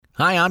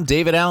Hi, I'm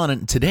David Allen,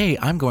 and today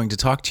I'm going to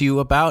talk to you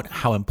about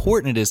how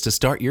important it is to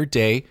start your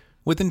day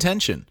with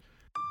intention.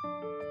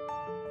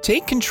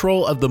 Take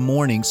control of the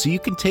morning so you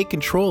can take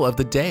control of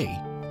the day.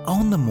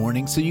 Own the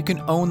morning so you can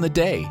own the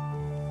day.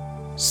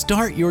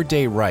 Start your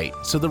day right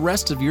so the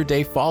rest of your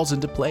day falls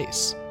into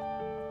place.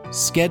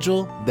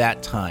 Schedule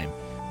that time.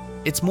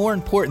 It's more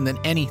important than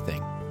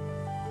anything.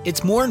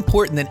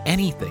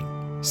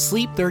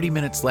 Sleep 30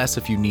 minutes less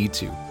if you need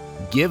to.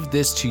 Give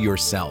this to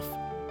yourself.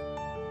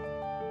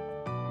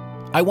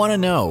 I want to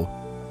know,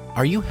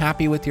 are you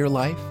happy with your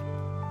life?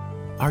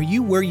 Are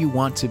you where you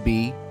want to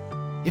be?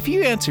 If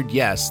you answered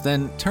yes,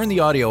 then turn the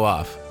audio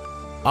off.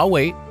 I'll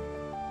wait.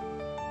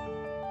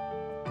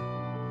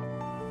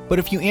 But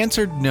if you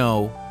answered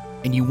no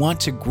and you want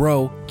to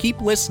grow, keep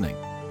listening.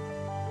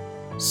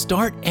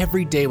 Start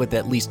every day with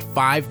at least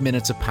 5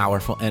 minutes of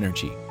powerful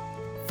energy.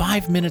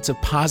 5 minutes of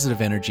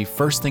positive energy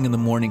first thing in the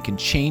morning can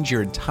change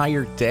your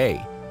entire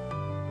day.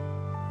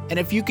 And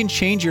if you can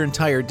change your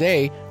entire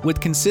day with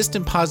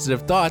consistent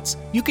positive thoughts,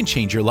 you can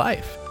change your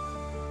life.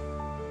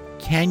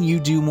 Can you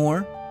do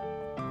more?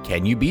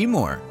 Can you be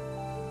more?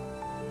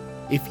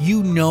 If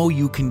you know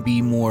you can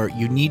be more,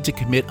 you need to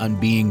commit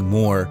on being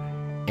more,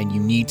 and you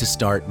need to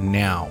start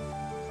now.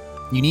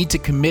 You need to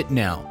commit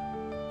now.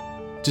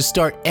 To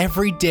start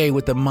every day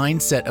with the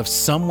mindset of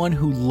someone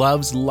who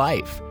loves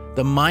life,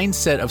 the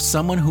mindset of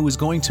someone who is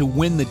going to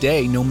win the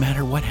day no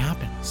matter what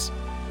happens.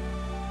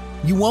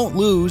 You won't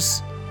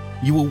lose.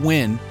 You will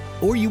win,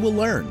 or you will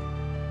learn.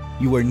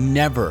 You are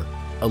never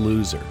a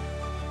loser.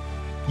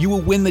 You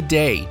will win the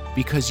day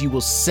because you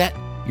will set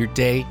your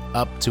day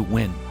up to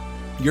win.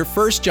 Your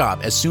first job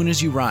as soon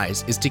as you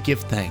rise is to give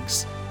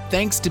thanks.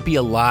 Thanks to be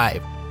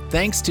alive.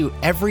 Thanks to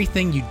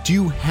everything you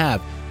do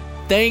have.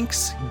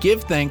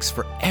 Give thanks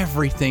for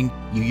everything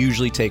you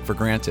usually take for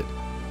granted.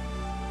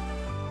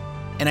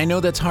 And I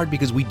know that's hard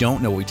because we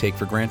don't know what we take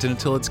for granted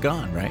until it's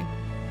gone, right?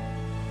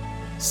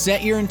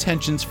 Set your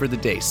intentions for the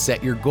day.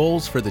 Set your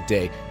goals for the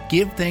day.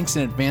 Give thanks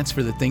in advance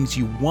for the things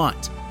you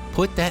want.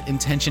 Put that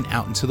intention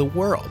out into the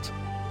world.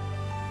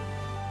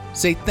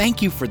 Say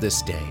thank you for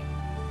this day.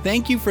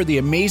 Thank you for the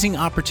amazing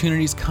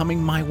opportunities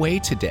coming my way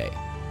today.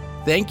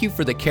 Thank you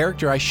for the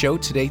character I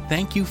showed today.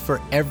 Thank you for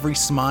every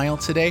smile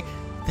today.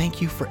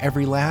 Thank you for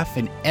every laugh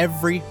and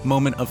every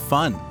moment of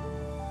fun.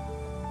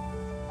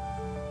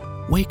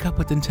 Wake up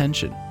with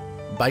intention.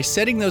 By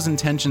setting those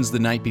intentions the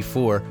night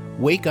before,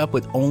 wake up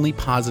with only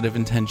positive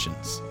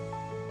intentions.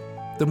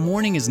 The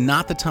morning is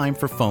not the time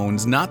for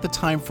phones, not the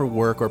time for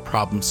work or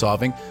problem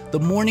solving. The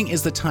morning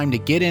is the time to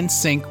get in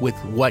sync with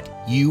what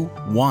you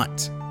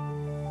want.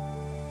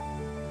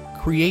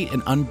 Create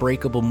an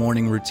unbreakable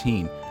morning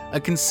routine, a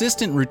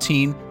consistent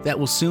routine that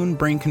will soon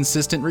bring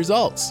consistent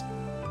results.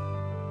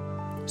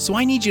 So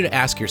I need you to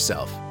ask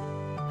yourself,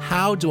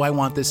 how do I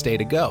want this day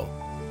to go?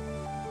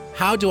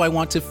 How do I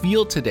want to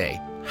feel today?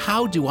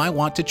 How do I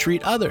want to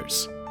treat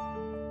others?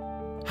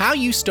 How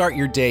you start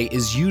your day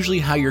is usually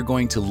how you're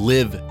going to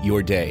live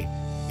your day.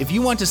 If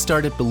you want to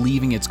start it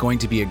believing it's going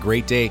to be a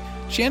great day,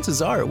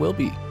 chances are it will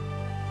be.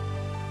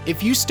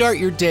 If you start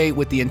your day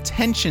with the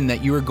intention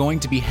that you are going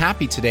to be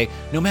happy today,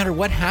 no matter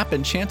what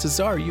happens, chances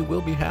are you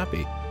will be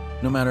happy,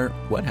 no matter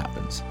what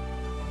happens.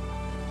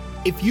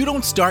 If you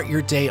don't start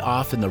your day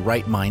off in the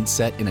right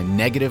mindset, in a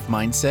negative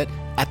mindset,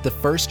 at the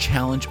first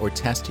challenge or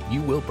test,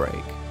 you will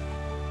break.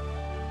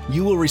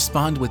 You will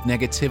respond with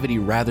negativity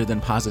rather than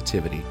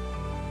positivity.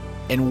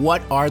 And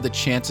what are the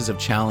chances of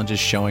challenges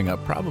showing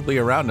up? Probably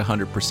around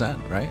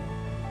 100%, right?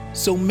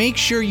 So make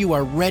sure you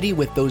are ready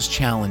with those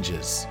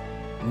challenges,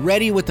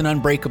 ready with an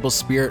unbreakable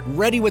spirit,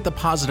 ready with a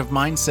positive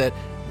mindset,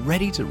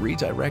 ready to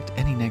redirect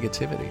any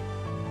negativity.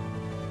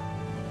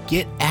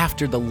 Get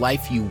after the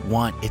life you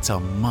want. It's a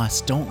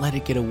must. Don't let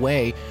it get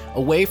away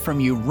from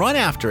you. Run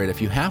after it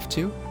if you have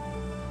to.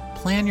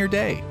 Plan your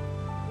day.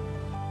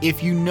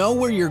 If you know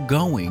where you're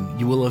going,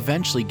 you will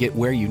eventually get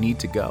where you need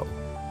to go.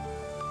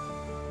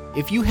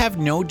 If you have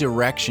no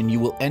direction,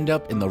 you will end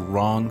up in the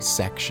wrong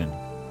section.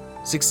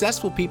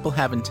 Successful people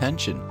have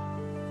intention,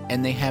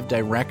 and they have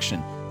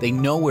direction. They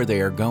know where they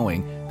are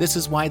going. This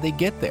is why they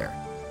get there.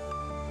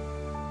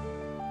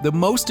 The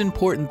most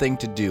important thing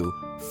to do,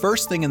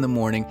 first thing in the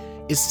morning,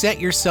 is set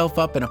yourself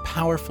up in a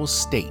powerful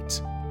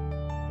state.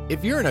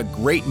 If you're in a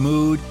great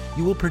mood,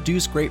 you will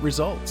produce great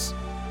results.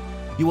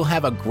 You will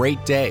have a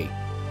great day.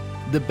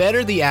 The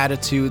better the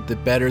attitude, the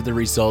better the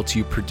results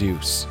you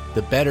produce.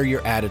 The better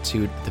your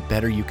attitude, the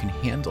better you can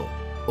handle,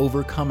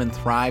 overcome, and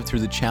thrive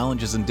through the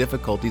challenges and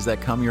difficulties that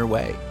come your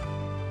way.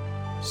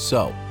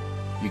 So,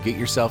 you get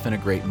yourself in a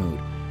great mood.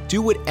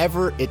 Do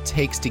whatever it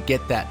takes to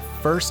get that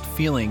first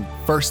feeling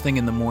first thing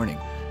in the morning.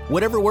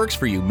 Whatever works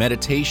for you,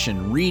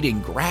 meditation,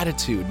 reading,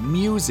 gratitude,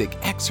 music,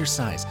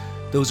 exercise,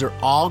 those are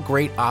all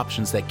great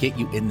options that get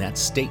you in that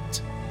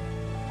state.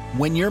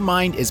 When your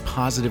mind is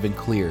positive and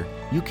clear,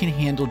 you can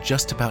handle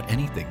just about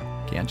anything,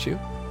 can't you?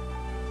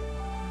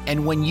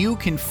 And when you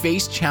can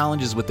face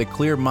challenges with a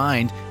clear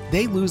mind,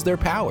 they lose their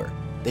power.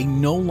 They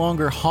no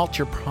longer halt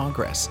your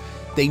progress.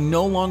 They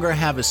no longer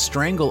have a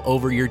strangle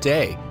over your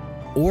day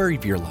or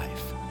of your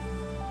life.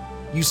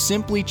 You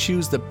simply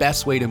choose the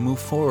best way to move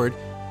forward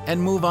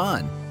and move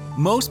on.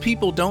 Most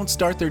people don't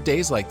start their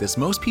days like this.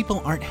 Most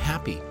people aren't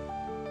happy.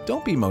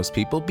 Don't be most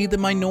people, be the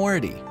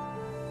minority.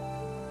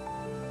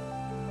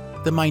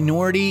 The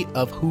minority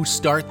of who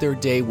start their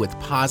day with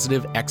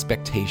positive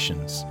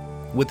expectations,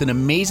 with an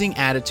amazing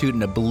attitude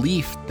and a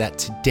belief that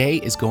today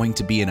is going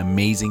to be an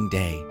amazing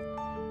day.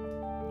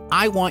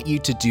 I want you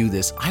to do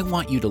this. I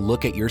want you to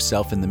look at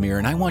yourself in the mirror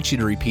and I want you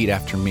to repeat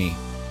after me.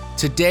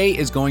 Today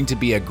is going to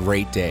be a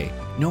great day.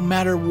 No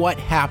matter what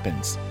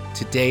happens,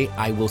 today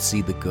I will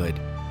see the good.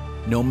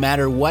 No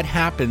matter what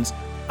happens,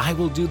 I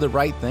will do the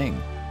right thing.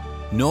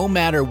 No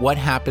matter what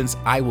happens,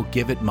 I will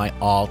give it my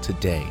all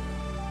today.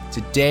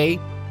 Today,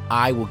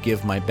 I will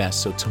give my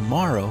best, so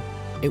tomorrow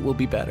it will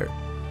be better.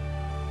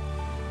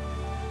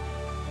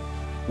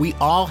 We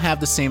all have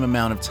the same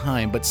amount of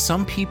time, but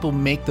some people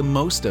make the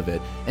most of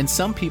it, and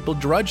some people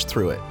drudge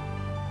through it.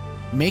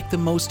 Make the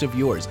most of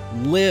yours.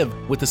 Live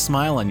with a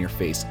smile on your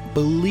face.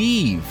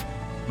 Believe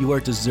you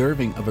are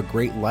deserving of a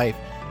great life,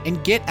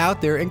 and get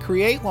out there and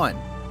create one.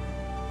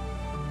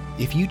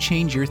 If you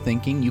change your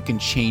thinking, you can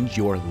change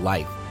your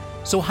life.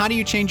 So how do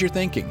you change your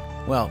thinking?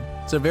 Well,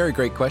 it's a very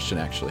great question,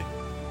 actually.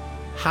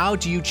 How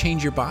do you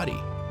change your body?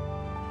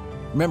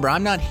 Remember,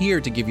 I'm not here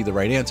to give you the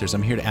right answers.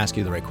 I'm here to ask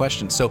you the right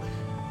questions. So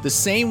the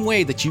same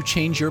way that you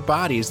change your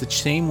body is the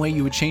same way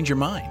you would change your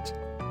mind.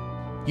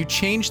 You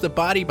change the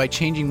body by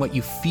changing what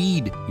you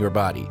feed your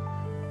body.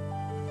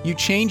 You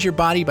change your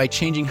body by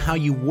changing how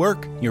you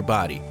work your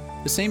body.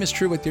 The same is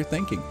true with your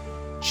thinking.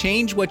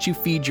 Change what you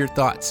feed your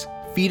thoughts.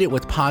 Feed it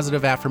with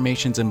positive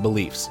affirmations and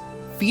beliefs.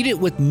 Feed it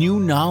with new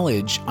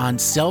knowledge on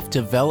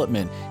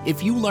self-development.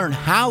 If you learn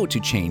how to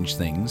change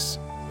things,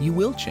 you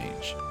will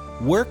change.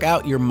 Work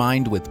out your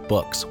mind with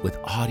books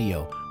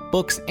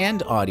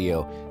and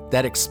audio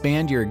that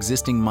expand your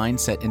existing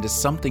mindset into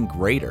something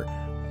greater.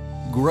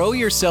 Grow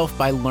yourself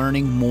by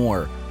learning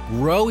more.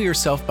 Grow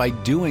yourself by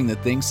doing the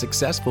things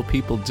successful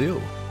people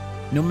do.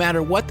 No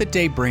matter what the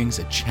day brings,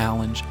 a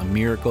challenge, a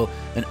miracle,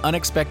 an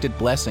unexpected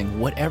blessing,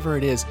 whatever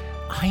it is,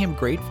 I am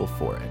grateful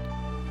for it.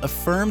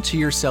 Affirm to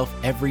yourself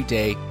every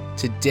day,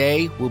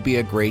 today will be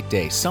a great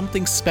day.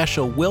 Something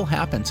special will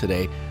happen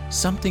today.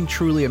 Something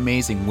truly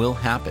amazing will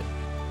happen.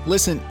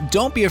 Listen,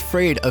 don't be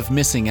afraid of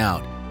missing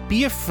out.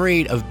 Be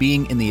afraid of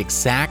being in the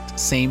exact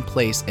same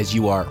place as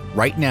you are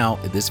right now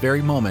at this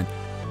very moment,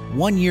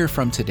 1 year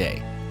from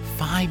today,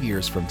 5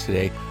 years from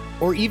today,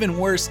 or even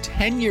worse,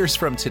 10 years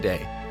from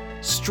today.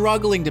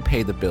 Struggling to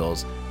pay the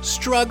bills,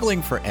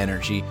 struggling for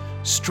energy,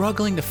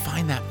 struggling to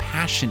find that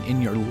passion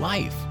in your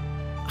life.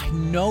 I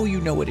know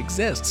you know it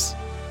exists.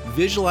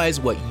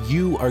 Visualize what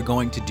you are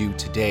going to do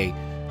today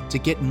to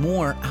get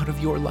more out of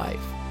your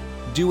life.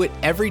 Do it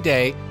every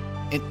day,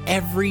 and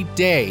every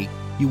day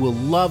you will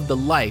love the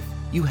life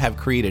you have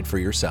created for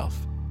yourself.